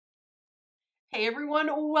Hey everyone,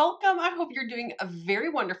 welcome. I hope you're doing very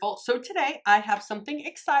wonderful. So today I have something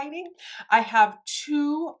exciting. I have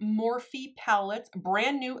two Morphe palettes,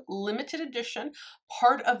 brand new limited edition,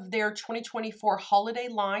 part of their 2024 holiday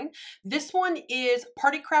line. This one is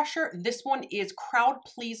Party Crasher. This one is Crowd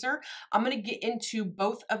Pleaser. I'm going to get into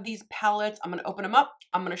both of these palettes. I'm going to open them up.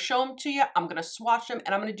 I'm going to show them to you. I'm going to swatch them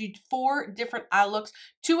and I'm going to do 4 different eye looks,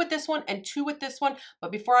 2 with this one and 2 with this one.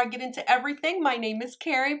 But before I get into everything, my name is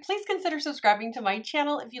Carrie. Please consider subscribing to my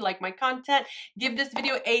channel if you like my content. Give this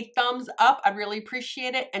video a thumbs up. I'd really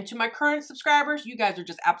appreciate it. And to my current subscribers, you guys are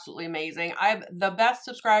just absolutely amazing. I have the best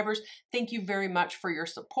subscribers. Thank you very much for your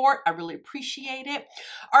support. I really appreciate it.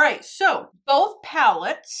 All right, so both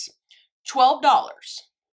palettes, $12.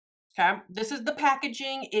 Okay, this is the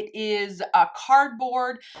packaging. It is a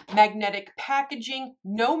cardboard magnetic packaging,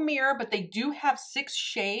 no mirror, but they do have 6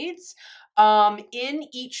 shades in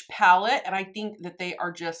each palette, and I think that they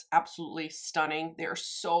are just absolutely stunning. They're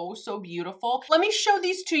so beautiful. Let me show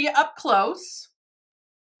these to you up close.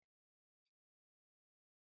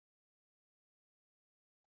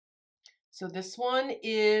 So this one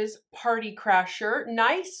is Party Crasher.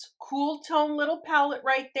 Nice, cool tone little palette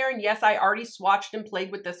right there. And yes, I already swatched and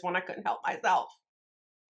played with this one. I couldn't help myself.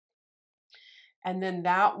 And then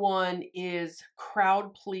that one is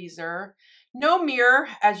Crowd Pleaser. No mirror,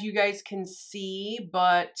 as you guys can see,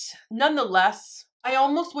 but nonetheless, I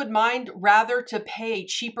almost would mind rather to pay a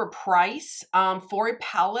cheaper price for a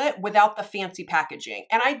palette without the fancy packaging.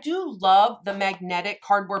 And I do love the magnetic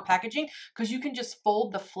cardboard packaging because you can just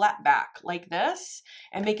fold the flat back like this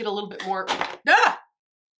and make it a little bit more,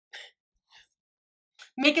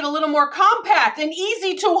 make it a little more compact and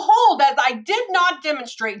easy to hold, as I did not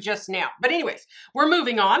demonstrate just now. But anyways, we're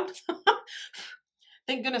moving on.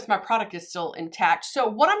 Thank goodness my product is still intact. So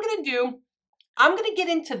what I'm going to do, I'm going to get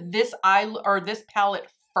into this this palette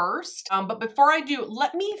first. But before I do,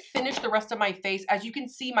 let me finish the rest of my face. As you can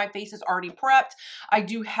see, my face is already prepped. I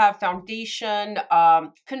do have foundation,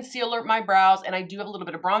 concealer, my brows, and I do have a little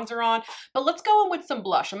bit of bronzer on. But let's go in with some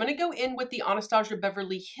blush. I'm going to go in with the Anastasia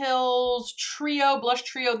Beverly Hills Trio, Blush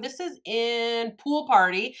Trio. This is in Pool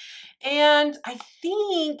Party. And I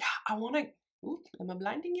think I want to, ooh, am I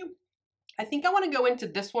blinding you? I think I want to go into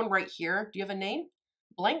this one right here. Do you have a name?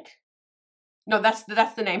 Blank? No, that's the name.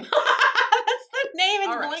 That's the name.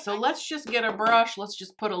 All right, so let's just get a brush. Let's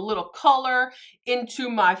just put a little color into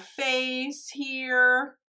my face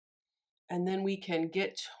here. And then we can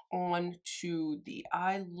get on to the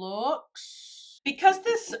eye looks. Because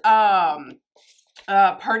this Party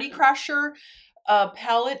Crasher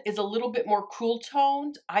palette is a little bit more cool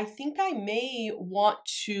toned, I think I may want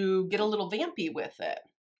to get a little vampy with it.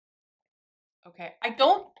 Okay, I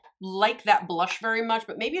don't like that blush very much,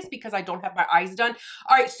 but maybe it's because I don't have my eyes done.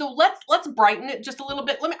 All right, so let's brighten it just a little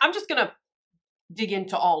bit. I'm just gonna dig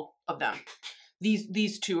into all of them.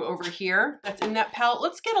 These two over here that's in that palette.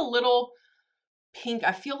 Let's get a little pink.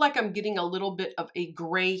 I feel like I'm getting a little bit of a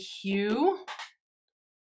gray hue,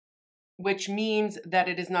 which means that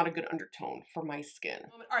it is not a good undertone for my skin.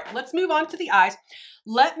 All right, let's move on to the eyes.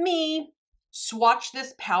 Let me swatch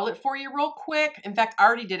this palette for you real quick. In fact, I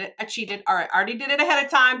already did it. I cheated. All right, I already did it ahead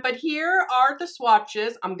of time, but here are the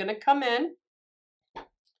swatches. I'm gonna come in.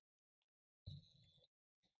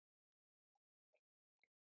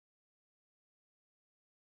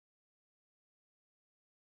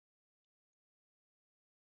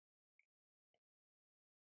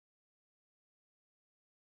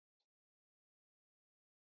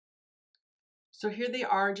 So here they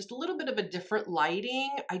are, just a little bit of a different lighting.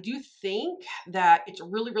 I do think that it's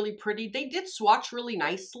really pretty. They did swatch really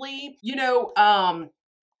nicely. You know,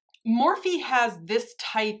 Morphe has this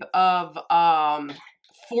type of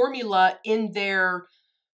formula in their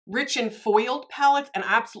rich and foiled palettes, and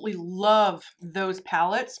I absolutely love those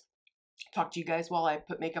palettes. Talk to you guys while I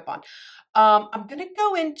put makeup on. I'm gonna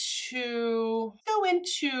go into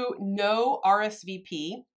no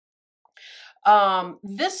RSVP.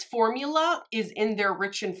 This formula is in their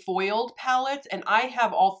rich and foiled palettes, and I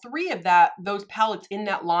have all 3 of those palettes in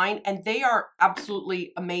that line, and they are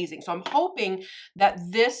absolutely amazing. So I'm hoping that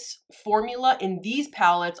this formula in these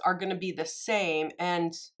palettes are going to be the same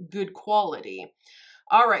and good quality.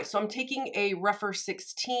 All right, so I'm taking a Refer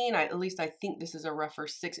 16. At least I think this is a Refer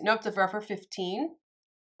 6. No, it's a Refer 15.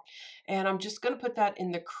 And I'm just going to put that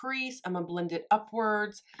in the crease. I'm going to blend it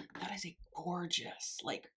upwards. That is a gorgeous,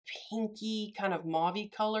 like pinky kind of mauve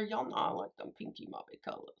color. Y'all know I like them pinky mauve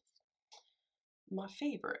colors. My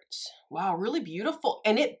favorite. Wow, really beautiful.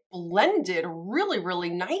 And it blended really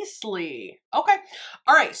nicely. Okay.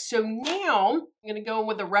 All right. So now I'm going to go in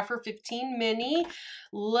with the Refer 15 Mini.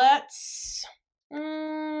 Let's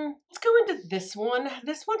go to this one.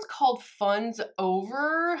 This one's called Funds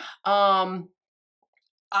Over.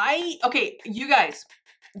 Okay, you guys,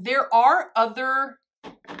 there are other,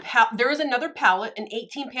 there is another palette, an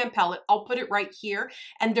 18-pan palette. I'll put it right here.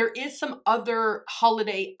 And there is some other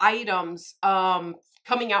holiday items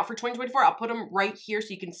coming out for 2024. I'll put them right here so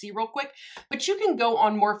you can see real quick. But you can go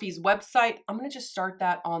on Morphe's website. I'm going to just start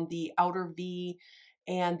that on the outer V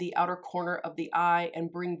and the outer corner of the eye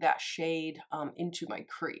and bring that shade into my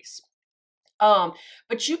crease.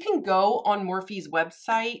 But you can go on Morphe's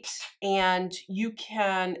website and you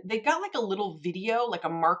can, they've got like a little video, like a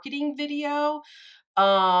marketing video,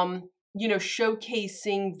 you know,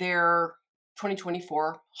 showcasing their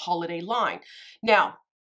 2024 holiday line. Now,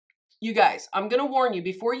 you guys, I'm going to warn you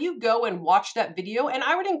before you go and watch that video, and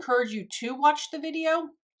I would encourage you to watch the video,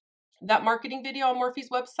 that marketing video on Morphe's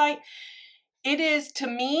website. It is, to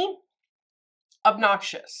me,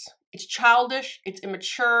 obnoxious. It's childish. It's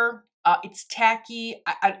immature. It's tacky.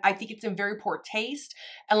 I think it's in very poor taste.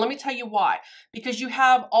 And let me tell you why. Because you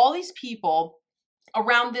have all these people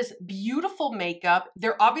around this beautiful makeup.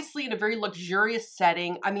 They're obviously in a very luxurious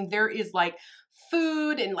setting. I mean, there is like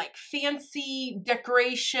food and like fancy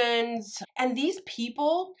decorations. And these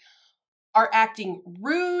people are acting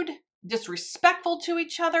rude, disrespectful to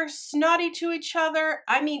each other, snotty to each other.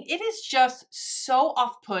 I mean, it is just so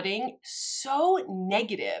off-putting, so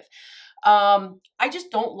negative. I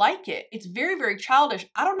just don't like it. It's very, very childish.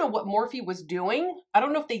 I don't know what Morphe was doing. I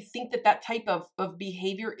don't know if they think that that type of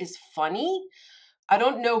behavior is funny. I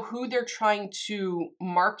don't know who they're trying to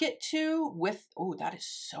market to with, oh, that is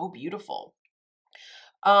so beautiful.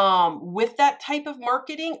 With that type of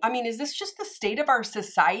marketing. I mean, is this just the state of our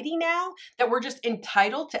society now that we're just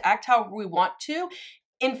entitled to act however we want to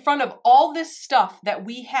in front of all this stuff that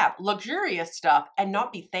we have, luxurious stuff, and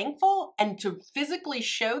not be thankful and to physically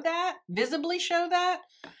show that, visibly show that?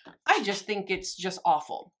 I just think it's just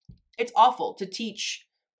awful. It's awful to teach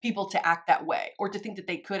people to act that way or to think that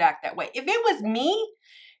they could act that way. If it was me,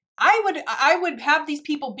 I would have these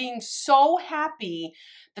people being so happy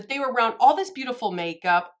that they were around all this beautiful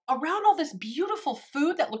makeup, around all this beautiful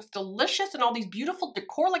food that looks delicious and all these beautiful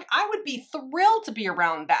decor. Like, I would be thrilled to be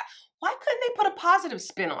around that. Why couldn't they put a positive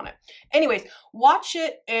spin on it? Anyways, watch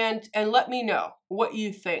it and let me know what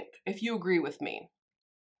you think, if you agree with me.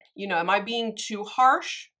 You know, am I being too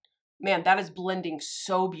harsh? Man, that is blending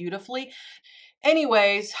so beautifully.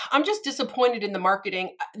 Anyways, I'm just disappointed in the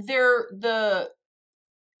marketing.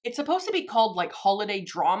 It's supposed to be called like holiday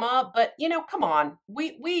drama, but you know, come on.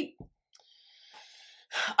 We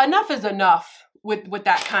enough is enough with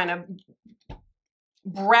that kind of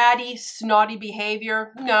bratty, snotty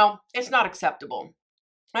behavior. No, it's not acceptable.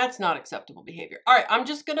 That's not acceptable behavior. All right, I'm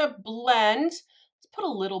just gonna blend. Let's put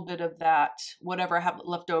a little bit of that, whatever I have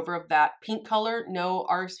left over of that pink color, no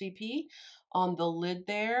RSVP, on the lid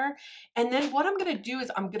there. And then what I'm gonna do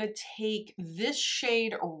is I'm gonna take this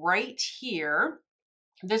shade right here.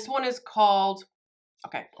 This one is called,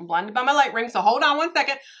 okay, I'm blinded by my light ring, so hold on one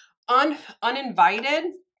second. Uninvited.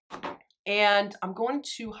 And I'm going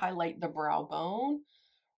to highlight the brow bone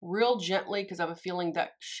real gently because I have a feeling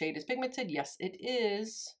that shade is pigmented. Yes, it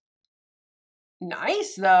is.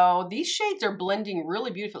 Nice, though. These shades are blending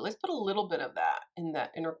really beautifully. Let's put a little bit of that in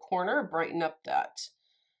that inner corner, brighten up that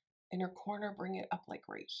inner corner, bring it up like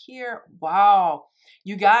right here. Wow.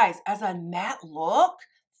 You guys, as a matte look,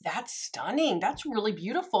 that's stunning. That's really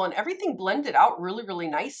beautiful. And everything blended out really, really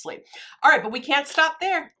nicely. All right, but we can't stop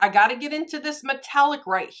there. I got to get into this metallic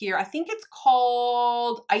right here. I think it's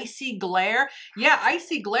called Icy Glare. Yeah,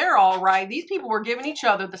 Icy Glare, all right. These people were giving each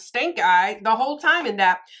other the stank eye the whole time in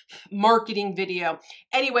that marketing video.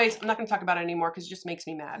 Anyways, I'm not going to talk about it anymore because it just makes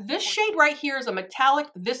me mad. This shade right here is a metallic.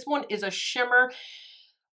 This one is a shimmer.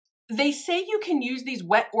 They say you can use these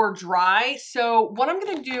wet or dry. So what I'm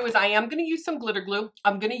going to do is I am going to use some glitter glue.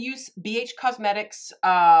 I'm going to use BH Cosmetics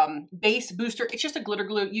Base Booster. It's just a glitter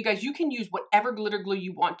glue. You guys, you can use whatever glitter glue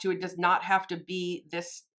you want to. It does not have to be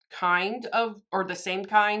this kind of, or the same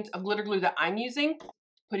kind of glitter glue that I'm using.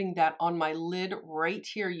 Putting that on my lid right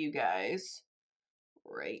here, you guys.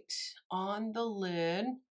 Right on the lid.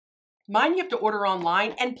 Mine you have to order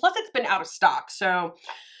online. And plus it's been out of stock. So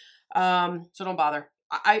don't bother.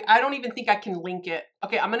 I don't even think I can link it.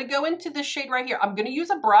 Okay, I'm going to go into this shade right here. I'm going to use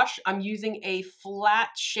a brush. I'm using a flat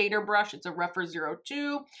shader brush. It's a Rephr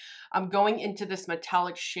 02. I'm going into this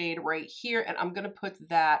metallic shade right here, and I'm going to put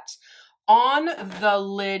that on the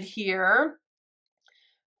lid here.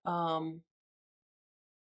 Okay.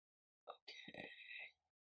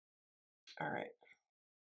 All right.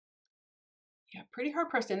 Yeah, pretty hard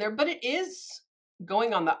pressed in there, but it is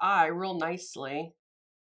going on the eye real nicely.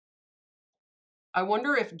 I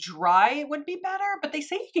wonder if dry would be better, but they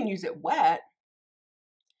say you can use it wet.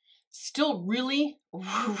 Still really,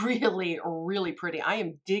 really, really pretty. I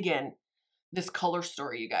am digging this color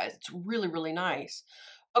story, you guys. It's really, really nice.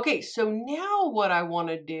 Okay, so now what I want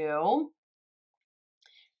to do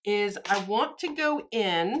is I want to go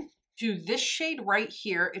in to this shade right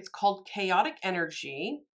here. It's called Chaotic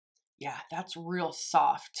Energy. Yeah, that's real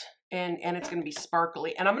soft and it's going to be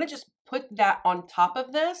sparkly. And I'm going to just put that on top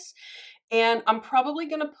of this. And I'm probably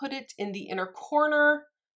going to put it in the inner corner.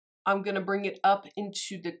 I'm going to bring it up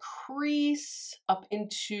into the crease, up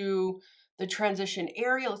into the transition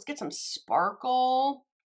area. Let's get some sparkle.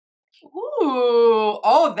 Ooh,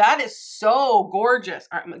 oh, that is so gorgeous.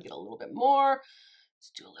 All right, I'm going to get a little bit more.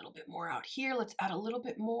 Let's do a little bit more out here. Let's add a little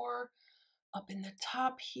bit more up in the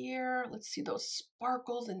top here. Let's see those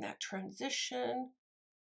sparkles in that transition.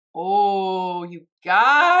 Oh, you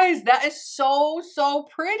guys, that is so, so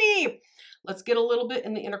pretty. Let's get a little bit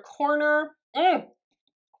in the inner corner.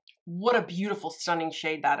 What a beautiful, stunning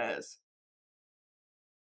shade that is.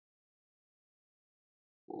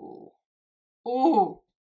 Ooh, ooh,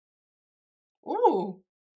 ooh.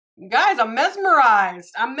 Guys, I'm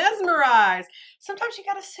mesmerized. I'm mesmerized. Sometimes you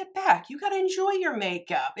got to sit back. You got to enjoy your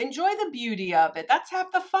makeup. Enjoy the beauty of it. That's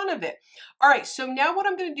half the fun of it. All right, so now what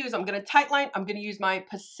I'm going to do is I'm going to tightline. I'm going to use my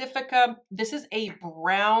Pacifica. This is a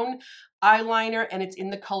brown eyeliner, and it's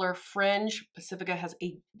in the color Fringe. Pacifica has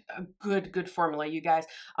a good formula, you guys.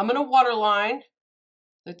 I'm going to waterline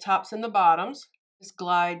the tops and the bottoms. This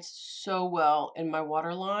glides so well in my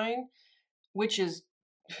waterline, which is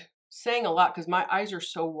saying a lot because my eyes are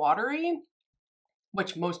so watery,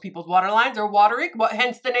 which most people's waterlines are watery,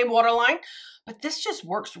 hence the name waterline. But this just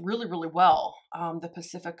works really, really well. The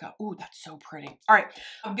Pacifica. Ooh, that's so pretty. All right,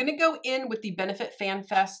 I'm going to go in with the Benefit Fan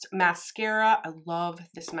Fest mascara. I love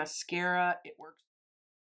this mascara. It works.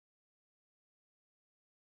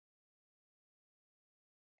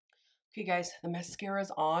 Okay, guys, the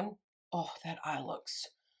mascara's on. Oh, that eye looks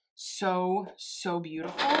so, so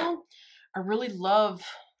beautiful. I really love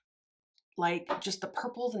like just the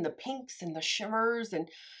purples and the pinks and the shimmers and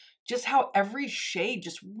just how every shade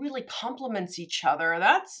just really complements each other.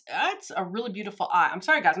 That's a really beautiful eye. I'm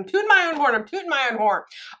sorry, guys. I'm tooting my own horn. I'm tooting my own horn.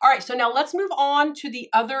 All right, so now let's move on to the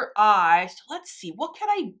other eye. So let's see. What can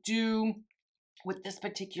I do with this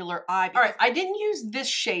particular eye? All right, I didn't use this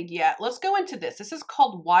shade yet. Let's go into this. This is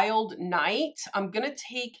called Wild Night. I'm going to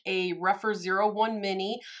take a Rephr 01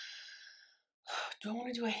 Mini. Do I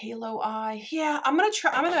want to do a halo eye? Yeah, I'm going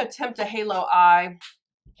to attempt a halo eye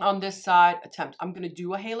on this side. I'm going to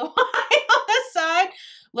do a halo eye on this side.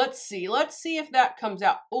 Let's see if that comes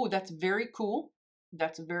out. Oh, that's very cool.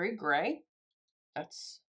 That's very gray.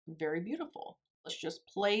 That's very beautiful. Let's just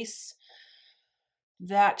place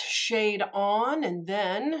that shade on and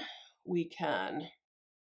then we can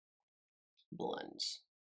blend.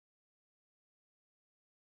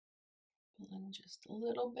 Blend just a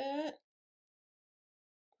little bit.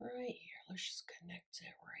 Right here, let's just connect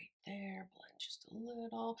it right there, blend just a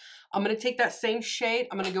little. I'm going to take that same shade,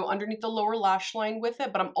 I'm going to go underneath the lower lash line with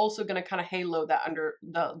it, but I'm also going to kind of halo that under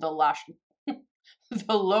the lash,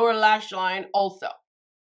 the lower lash line also.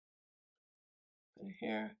 And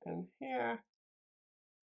here and here.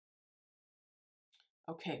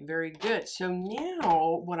 Okay, very good. So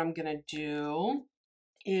now what I'm going to do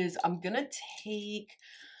is I'm going to take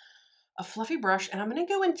a fluffy brush and I'm going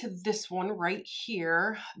to go into this one right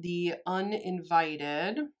here, the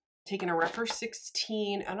Uninvited, taking a Rephr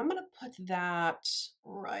 16 and I'm going to put that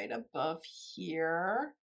right above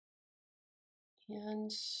here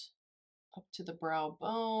and up to the brow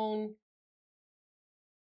bone.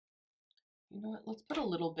 You know what, let's put a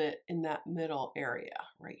little bit in that middle area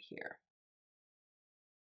right here.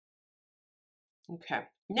 Okay,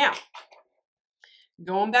 now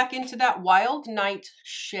going back into that Wild Night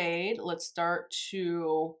shade, let's start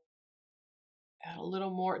to add a little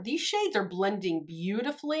more. These shades are blending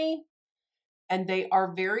beautifully and they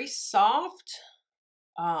are very soft,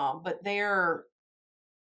 but they're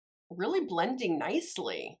really blending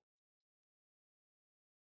nicely.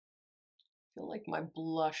 I feel like my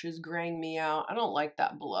blush is graying me out. I don't like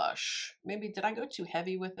that blush. Maybe, did I go too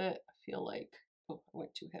heavy with it? I feel like, oh, I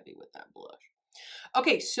went too heavy with that blush.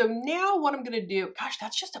 Okay, so now what I'm going to do, gosh,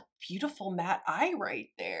 that's just a beautiful matte eye right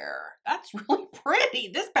there. That's really pretty.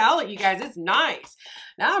 This palette, you guys, is nice.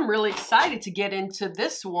 Now I'm really excited to get into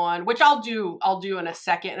this one, which I'll do in a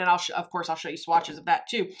second, and of course I'll show you swatches of that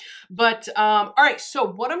too. But all right, so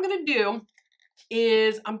what I'm going to do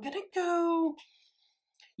is I'm going to go,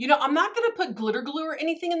 You know, I'm not going to put glitter glue or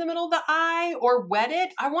anything in the middle of the eye or wet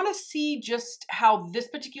it. I want to see just how this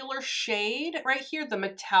particular shade right here, the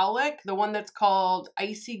metallic, the one that's called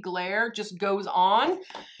Icy Glare, just goes on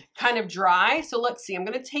kind of dry. So let's see. I'm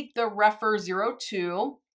going to take the Rephr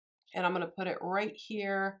 02 and I'm going to put it right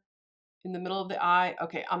here in the middle of the eye.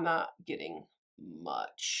 Okay, I'm not getting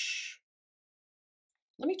much.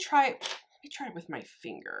 Let me try it. Let me try it with my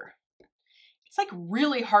finger. It's like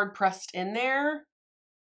really hard pressed in there.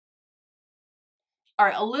 All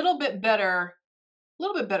right, a little bit better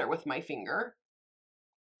with my finger.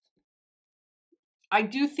 I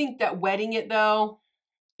do think that wetting it though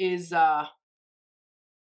is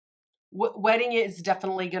wetting it is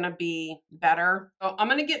definitely going to be better. So I'm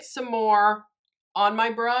going to get some more on my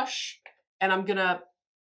brush and I'm going to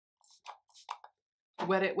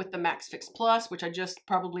wet it with the Max Fix Plus, which I just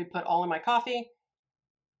probably put all in my coffee.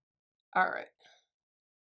 All right.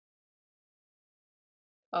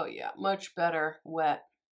 Oh yeah, much better wet.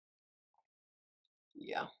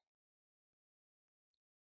 Yeah.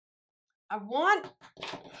 I want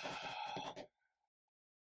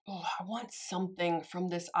something from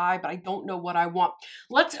this eye, but I don't know what I want.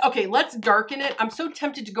 Let's darken it. I'm so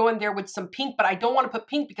tempted to go in there with some pink, but I don't want to put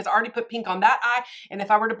pink because I already put pink on that eye. And if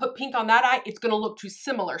I were to put pink on that eye, it's going to look too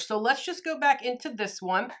similar. So let's just go back into this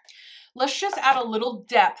one. Let's just add a little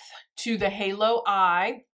depth to the halo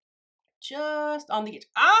eye. Just on the edge.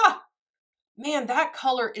 Ah! Man, that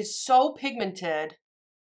color is so pigmented.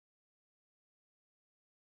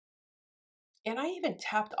 And I even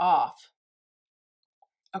tapped off.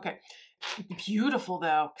 Okay, beautiful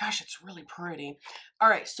though. Gosh, it's really pretty. All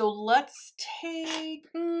right, so let's take,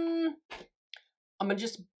 I'm gonna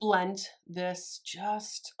just blend this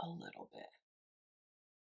just a little bit.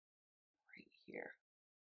 Right here,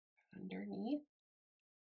 underneath.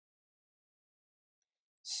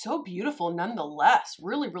 So beautiful nonetheless,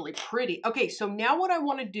 really, really pretty. Okay, so now what I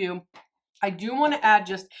wanna do, I do want to add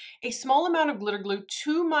just a small amount of glitter glue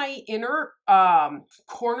to my inner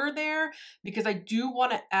corner there because I do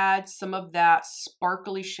want to add some of that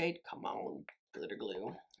sparkly shade. Come on, glitter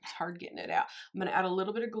glue. It's hard getting it out. I'm going to add a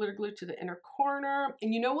little bit of glitter glue to the inner corner.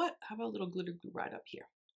 And you know what? How about a little glitter glue right up here?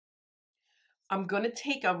 I'm going to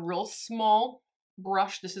take a real small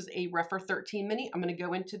brush. This is a Rephr 13 mini. I'm going to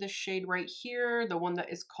go into this shade right here, the one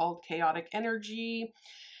that is called Chaotic Energy.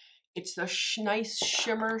 It's a nice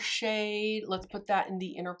shimmer shade. Let's put that in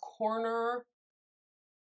the inner corner.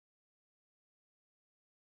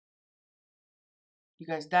 You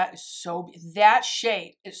guys, that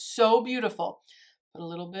shade is so beautiful. Put a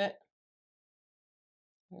little bit,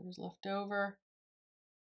 whatever's left over.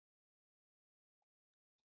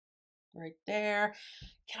 Right there.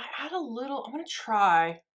 Can I add a little? I'm going to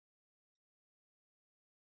try.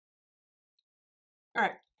 All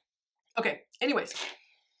right. Okay. Anyways.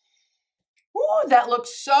 Ooh, that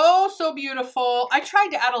looks so, so beautiful. I tried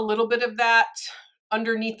to add a little bit of that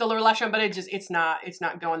underneath the lower lash line, but it's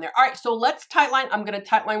not going there. All right, so let's tightline. I'm gonna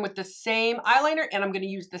tightline with the same eyeliner and I'm gonna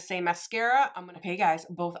use the same mascara. Okay guys,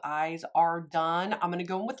 both eyes are done. I'm gonna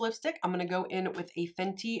go in with lipstick. I'm gonna go in with a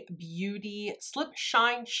Fenty Beauty Slip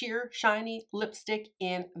Shine Sheer Shiny Lipstick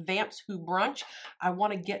in Vamps Who Brunch. I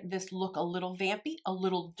wanna get this look a little vampy, a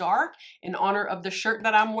little dark in honor of the shirt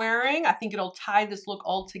that I'm wearing. I think it'll tie this look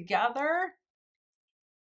all together.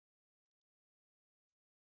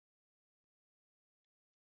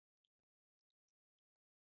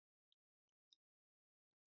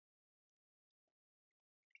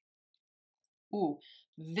 Ooh,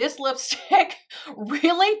 this lipstick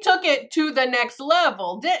really took it to the next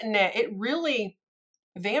level, didn't it? It really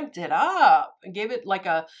vamped it up and gave it like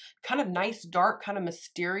a kind of nice, dark, kind of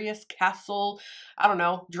mysterious castle, I don't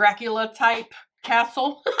know, Dracula type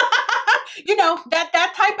castle. You know, that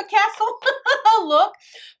type of castle look.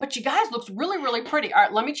 But you guys, looks really, really pretty. All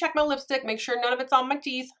right, let me check my lipstick, make sure none of it's on my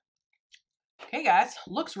teeth. Okay guys,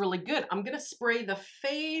 looks really good. I'm gonna spray the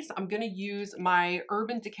face. I'm gonna use my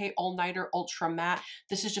Urban Decay All Nighter Ultra Matte.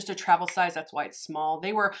 This is just a travel size, that's why it's small.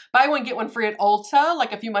 They were buy one, get one free at Ulta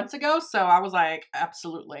like a few months ago. So I was like,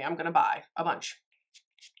 absolutely, I'm gonna buy a bunch.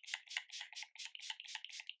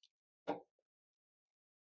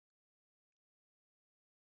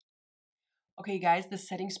 Okay guys, the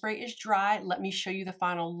setting spray is dry. Let me show you the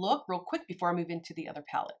final look real quick before I move into the other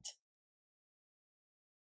palette.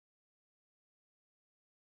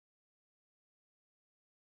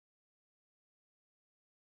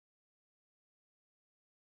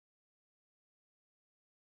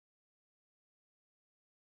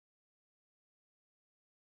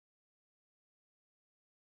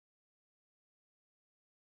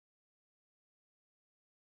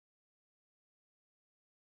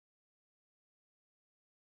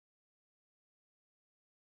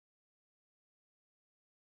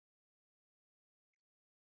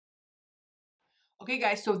 Okay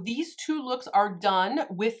guys, so these two looks are done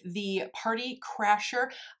with the Party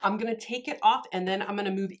Crasher. I'm gonna take it off and then I'm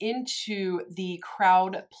gonna move into the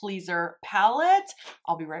Crowd Pleaser palette.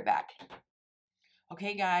 I'll be right back.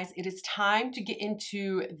 Okay guys, it is time to get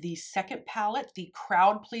into the second palette, the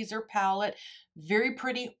Crowd Pleaser palette. Very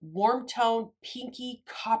pretty, warm tone, pinky,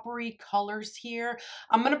 coppery colors here.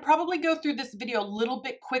 I'm gonna probably go through this video a little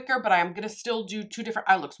bit quicker, but I'm gonna still do two different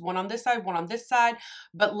eye looks, one on this side, one on this side.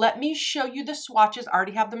 But let me show you the swatches. I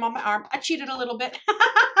already have them on my arm. I cheated a little bit,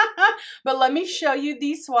 but let me show you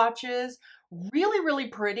these swatches. Really, really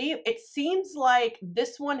pretty. It seems like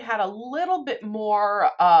this one had a little bit more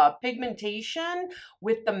pigmentation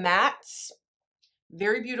with the mattes.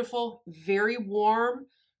 Very beautiful, very warm,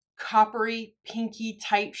 coppery, pinky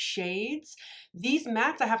type shades. These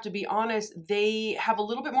mattes, I have to be honest, they have a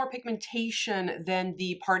little bit more pigmentation than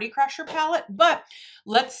the Party Crasher palette, but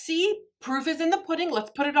let's see. Proof is in the pudding.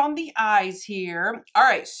 Let's put it on the eyes here. All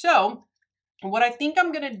right, so what I think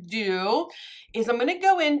I'm gonna do is I'm gonna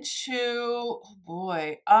go into, oh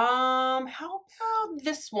boy, how about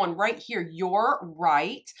this one right here? You're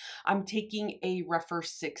right. I'm taking a Rephr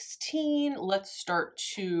 16. Let's start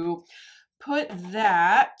to put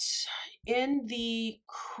that in the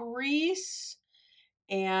crease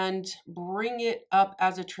and bring it up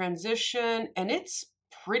as a transition, and it's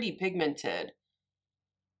pretty pigmented.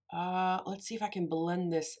 Let's see if I can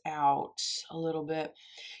blend this out a little bit.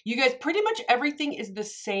 You guys, pretty much everything is the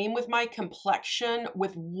same with my complexion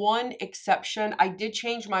with one exception. I did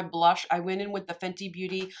change my blush. I went in with the Fenty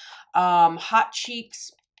Beauty Hot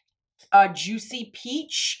Cheeks Juicy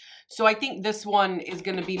Peach. So I think this one is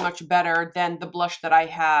going to be much better than the blush that I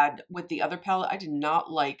had with the other palette. I did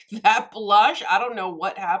not like that blush. I don't know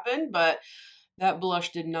what happened, but that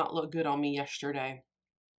blush did not look good on me yesterday.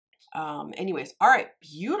 Anyways, all right,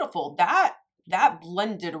 beautiful. That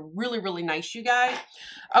blended really, really nice, you guys.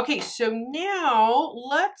 Okay, so now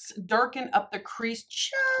let's darken up the crease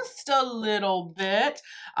just a little bit.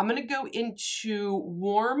 I'm going to go into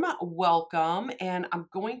Warm Welcome, and I'm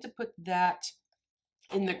going to put that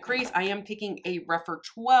in the crease. I am taking a Rephr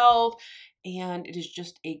 12, and it is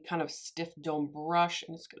just a kind of stiff dome brush,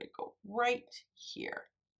 and it's going to go right here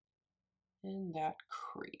in that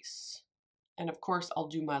crease. And of course, I'll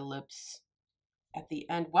do my lips at the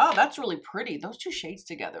end. Wow, that's really pretty. Those two shades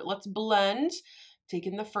together. Let's blend.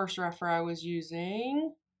 Taking the first Rephr I was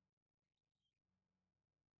using.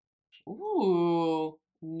 Ooh,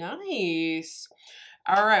 nice.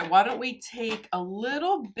 All right, why don't we take a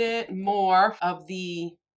little bit more of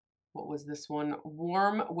the, what was this one?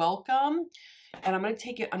 Warm Welcome. And I'm going to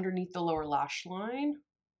take it underneath the lower lash line.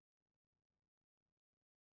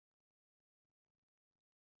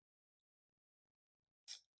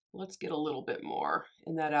 Let's get a little bit more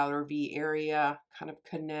in that outer V area, kind of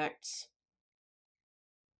connect.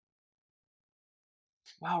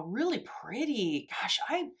 Wow, really pretty. Gosh,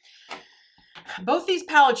 both these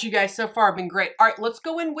palettes, you guys, so far have been great. All right, let's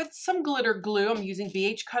go in with some glitter glue. I'm using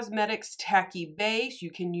BH Cosmetics Tacky Base.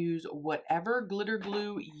 You can use whatever glitter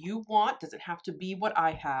glue you want. Doesn't have to be what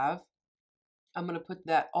I have. I'm going to put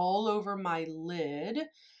that all over my lid.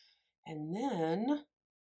 And then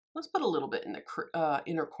let's put a little bit in the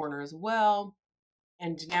inner corner as well.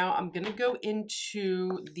 And now I'm going to go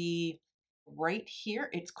into the right here.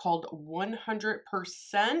 It's called 100%.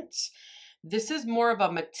 This is more of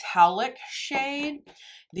a metallic shade.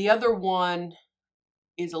 The other one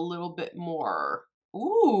is a little bit more,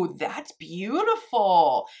 ooh, that's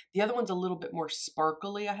beautiful. The other one's a little bit more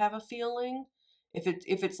sparkly, I have a feeling. If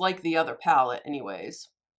it's like the other palette anyways,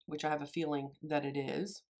 which I have a feeling that it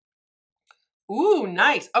is. Ooh,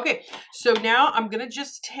 nice. Okay, so now I'm going to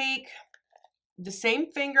just take the same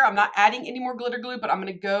finger. I'm not adding any more glitter glue, but I'm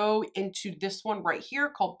going to go into this one right here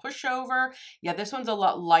called Pushover. Yeah, this one's a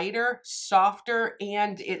lot lighter, softer,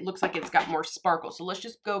 and it looks like it's got more sparkle. So let's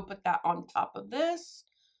just go put that on top of this.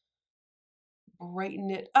 Brighten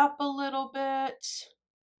it up a little bit.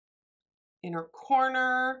 Inner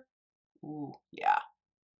corner. Ooh, yeah.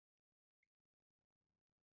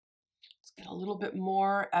 Let's get a little bit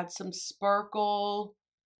more, add some sparkle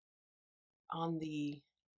on the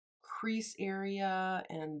crease area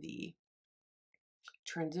and the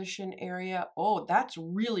transition area. Oh, that's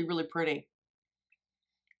really, really pretty.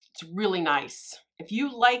 It's really nice. If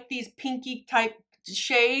you like these pinky type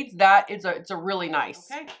shades, it's a really nice.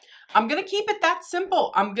 Okay. I'm going to keep it that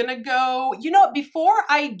simple. I'm going to go, you know, before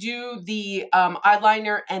I do the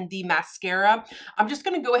eyeliner and the mascara, I'm just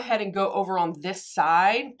going to go ahead and go over on this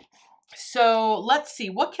side. So let's see,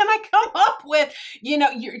 what can I come up with? You know,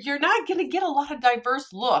 you're not going to get a lot of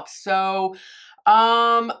diverse looks. So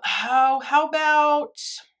how about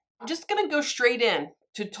I'm just gonna go straight in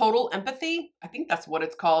to Total Empathy. I think that's what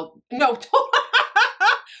it's called. No,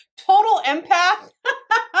 Total Empath.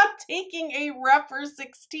 Taking a Rephr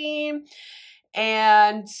 16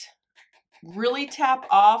 and really tap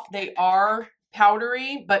off. They are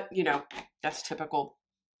powdery, but you know, that's typical.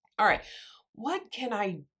 All right, what can I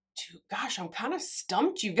do? Gosh, I'm kind of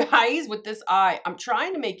stumped, you guys, with this eye. I'm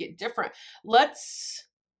trying to make it different. Let's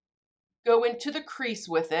go into the crease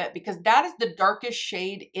with it because that is the darkest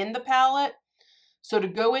shade in the palette. So to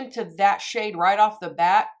go into that shade right off the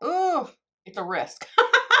bat, ooh, it's a risk.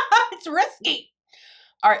 It's risky.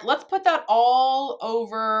 All right, let's put that all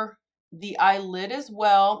over the eyelid as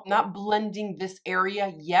well. I'm not blending this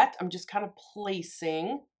area yet. I'm just kind of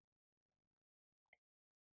placing.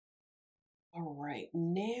 All right,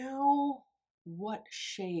 now what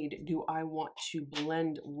shade do I want to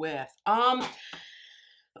blend with? Oh,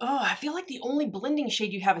 I feel like the only blending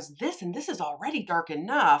shade you have is this, and this is already dark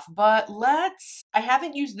enough, but I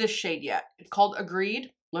haven't used this shade yet. It's called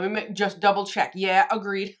Agreed. Let me just double check. Yeah,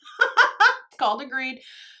 Agreed. It's called Agreed.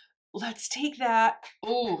 Let's take that.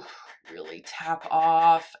 Ooh, really tap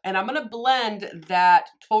off. And I'm going to blend that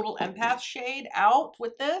Total Empath shade out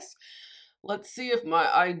with this. Let's see if my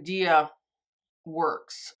idea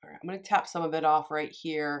works. All right, I'm going to tap some of it off right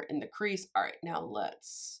here in the crease. All right, now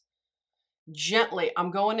let's gently,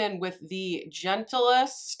 I'm going in with the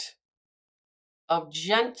gentlest of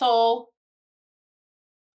gentle.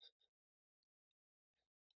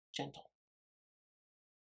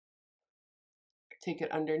 Take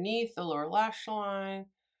it underneath the lower lash line.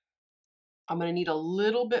 I'm going to need a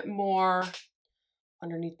little bit more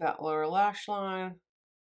underneath that lower lash line.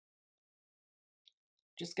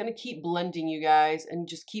 Just going to keep blending, you guys, and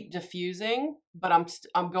just keep diffusing, but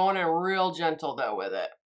I'm going in real gentle though with it.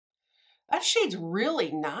 That shade's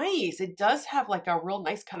really nice. It does have like a real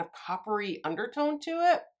nice kind of coppery undertone to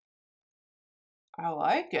it. I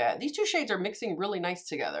like it. These two shades are mixing really nice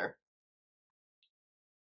together.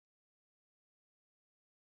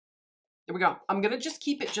 There we go. I'm going to just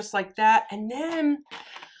keep it just like that. And then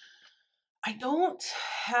I don't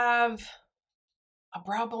have a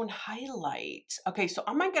brow bone highlight. Okay, so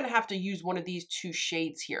I might going to have to use one of these two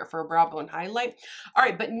shades here for a brow bone highlight. All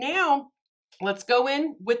right, but now let's go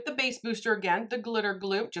in with the base booster again, the glitter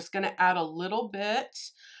glue. Just going to add a little bit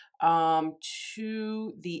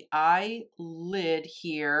to the eyelid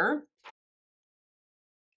here.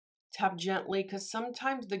 Tap gently because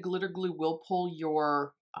sometimes the glitter glue will pull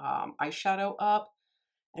your eyeshadow up.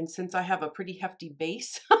 And since I have a pretty hefty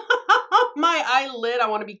base on my eyelid, I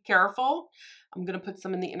want to be careful. I'm going to put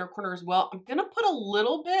some in the inner corner as well. I'm going to put a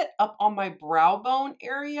little bit up on my brow bone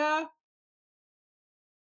area.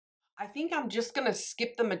 I think I'm just going to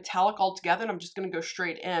skip the metallic altogether and I'm just going to go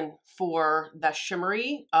straight in for the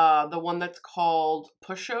shimmery, the one that's called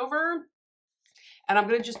Pushover. And I'm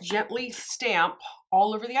going to just gently stamp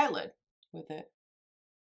all over the eyelid with it.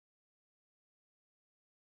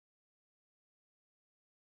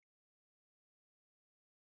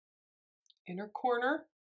 Inner corner.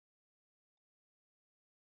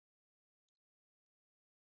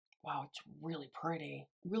 Wow, it's really pretty.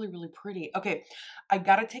 Really, really pretty. Okay, I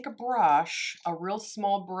gotta take a brush, a real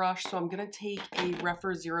small brush. So I'm gonna take a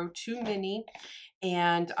Rephr 02 Mini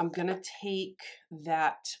and I'm gonna take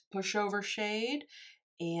that Pushover shade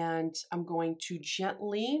and I'm going to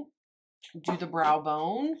gently do the brow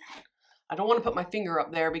bone. I don't want to put my finger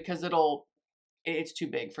up there because it's too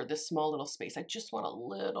big for this small little space. I just want a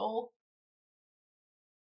little.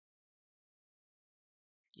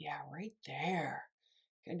 Yeah, right there.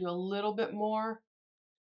 Gonna do a little bit more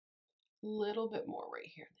right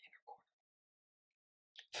here in the inner corner.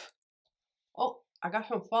 Oh, I got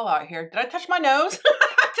some fallout here. Did I touch my nose?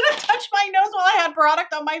 Did I touch my nose while I had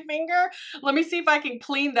product on my finger? Let me see if I can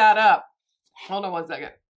clean that up. Hold on one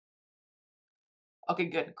second. Okay,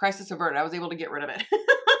 good. Crisis averted. I was able to get rid of it.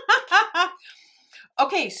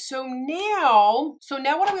 Okay, so now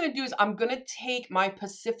what I'm going to do is I'm going to take my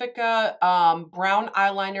Pacifica brown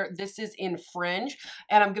eyeliner. This is in Fringe,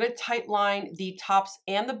 and I'm going to tight line the tops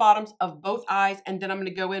and the bottoms of both eyes, and then I'm going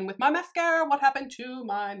to go in with my mascara. What happened to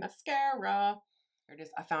my mascara? There it is.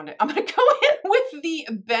 I found it. I'm going to go in with the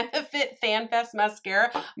Benefit Fan Fest mascara.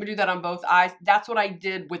 I'm going to do that on both eyes. That's what I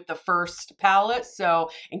did with the first palette, so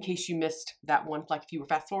in case you missed that one, like if you were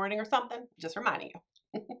fast forwarding or something, just reminding you.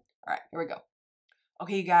 All right, here we go.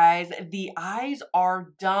 Okay, you guys, the eyes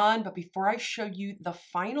are done, but before I show you the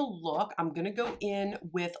final look, I'm gonna go in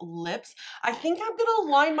with lips. I think I'm gonna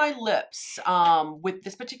line my lips with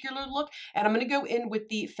this particular look, and I'm gonna go in with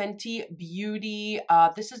the Fenty Beauty.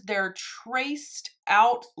 This is their traced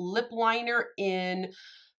out lip liner in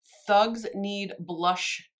Thugs Need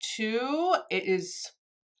Blush 2. It is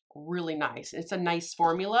really nice. It's a nice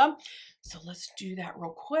formula. So let's do that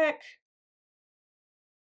real quick.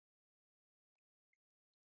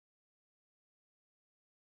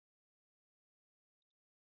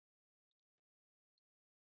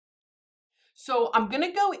 So I'm going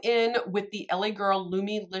to go in with the LA Girl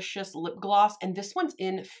Lumilicious Lip Gloss, and this one's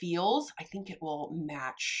in Feels. I think it will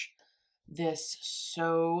match this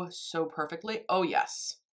so perfectly. Oh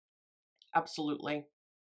yes, absolutely.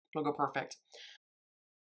 It'll go perfect.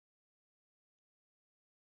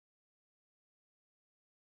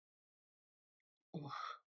 Ooh,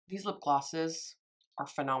 these lip glosses are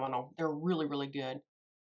phenomenal. They're really good.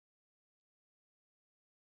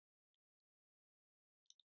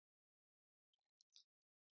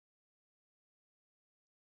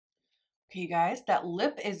 Okay, guys, that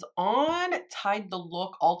lip is on. Tied the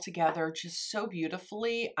look all together just so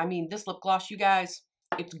beautifully. I mean, this lip gloss, you guys,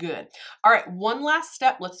 it's good. All right, one last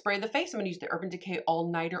step. Let's spray the face. I'm going to use the Urban Decay All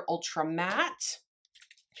Nighter Ultra Matte.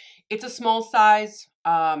 It's a small size,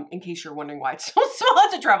 in case you're wondering why it's so small.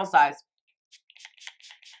 It's a travel size.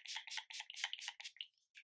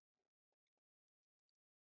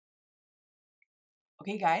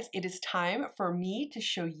 Okay, guys, it is time for me to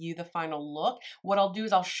show you the final look. What I'll do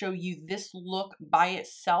is I'll show you this look by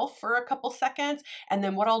itself for a couple seconds, and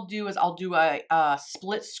then what I'll do is I'll do a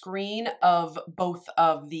split screen of both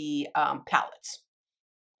of the palettes.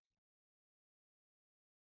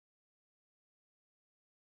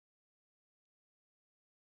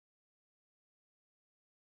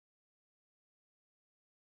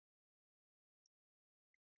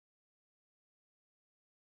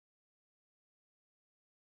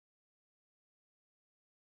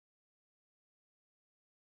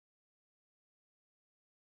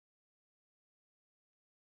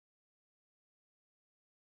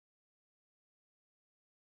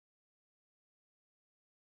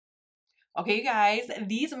 Okay, you guys,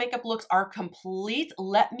 these makeup looks are complete.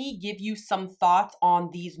 Let me give you some thoughts on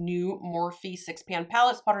these new Morphe 6-pan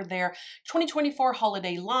palettes. Part of their 2024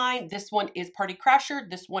 holiday line. This one is Party Crasher.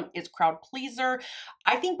 This one is Crowd Pleaser.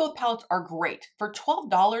 I think both palettes are great. For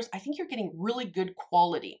 $12, I think you're getting really good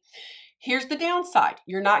quality. Here's the downside.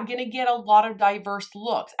 You're not going to get a lot of diverse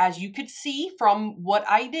looks. As you could see from what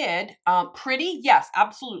I did, pretty, yes,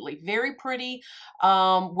 absolutely. Very pretty.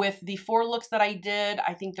 With the 4 looks that I did,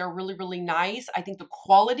 I think they're really nice. I think the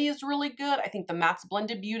quality is really good. I think the mattes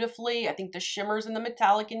blended beautifully. I think the shimmers and the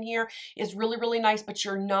metallic in here is really nice, but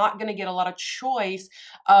you're not going to get a lot of choice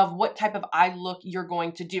of what type of eye look you're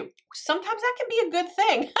going to do. Sometimes that can be a good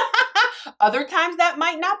thing. Other times that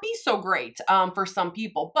might not be so great for some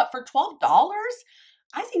people, but for $12,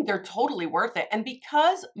 I think they're totally worth it. And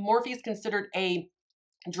because Morphe is considered a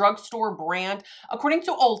drugstore brand, according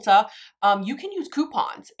to Ulta, you can use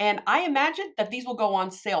coupons, and I imagine that these will go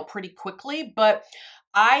on sale pretty quickly. But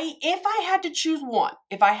if I had to choose one,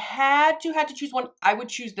 if I had to choose one, I would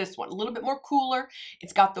choose this one. A little bit more cooler.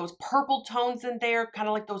 It's got those purple tones in there, kind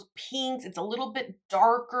of like those pinks. It's a little bit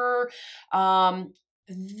darker.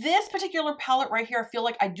 This particular palette right here, I feel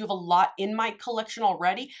like I do have a lot in my collection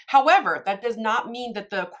already. However, that does not mean that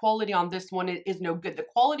the quality on this one is no good. The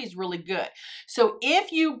quality is really good. So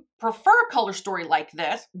if you prefer a color story like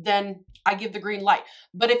this, then I give the green light.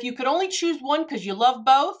 But if you could only choose one because you love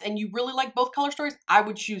both and you really like both color stories, I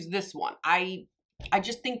would choose this one. I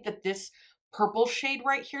just think that this purple shade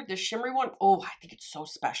right here, this shimmery one, oh, I think it's so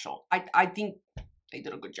special. I think they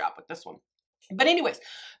did a good job with this one. But anyways,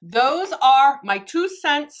 those are my 2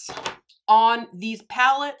 cents on these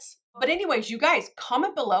palettes. But anyways, you guys,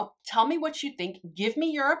 comment below. Tell me what you think. Give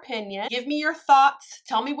me your opinion. Give me your thoughts.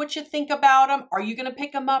 Tell me what you think about them. Are you going to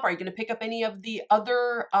pick them up? Are you going to pick up any of the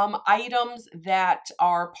other items that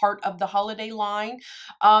are part of the holiday line?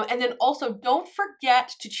 And then also, don't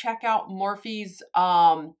forget to check out Morphe's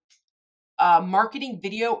marketing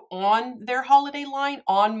video on their holiday line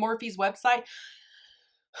on Morphe's website.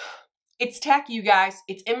 It's tacky, you guys.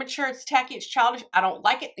 It's immature, it's tacky, it's childish. I don't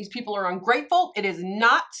like it. These people are ungrateful. It is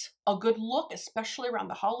not a good look, especially around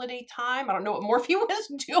the holiday time. I don't know what Morphe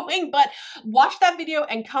was doing, but watch that video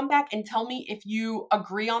and come back and tell me if you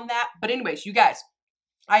agree on that. But anyways, you guys,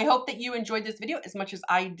 I hope that you enjoyed this video as much as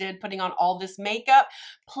I did putting on all this makeup.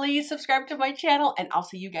 Please subscribe to my channel, and I'll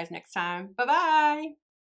see you guys next time. Bye-bye.